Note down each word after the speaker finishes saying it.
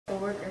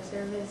of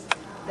service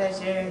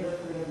does your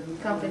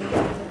company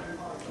offer?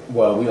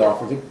 Well, we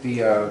offer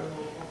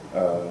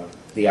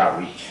the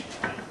outreach.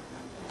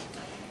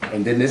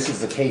 And then this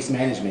is the case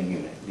management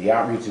unit. The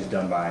outreach is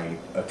done by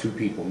two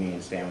people, me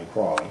and Stanley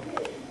Crawley.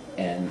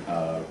 And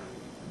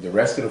the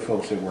rest of the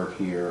folks that work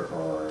here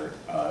are,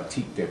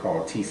 they're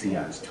called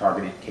TCMs,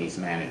 Targeted Case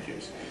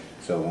Managers.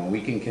 So when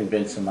we can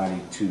convince somebody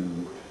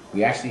to,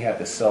 we actually have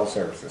to sell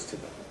services to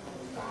them.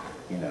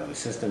 You know, the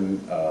system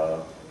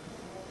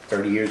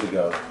 30 years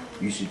ago,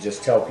 you should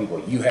just tell people,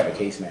 you have a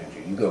case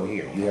manager, you go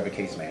here, you have a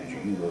case manager,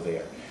 you go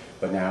there.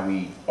 But now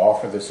we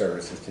offer the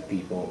services to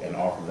people and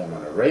offer them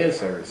an array of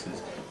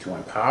services to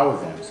empower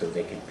them so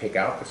they can pick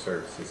out the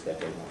services that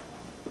they want.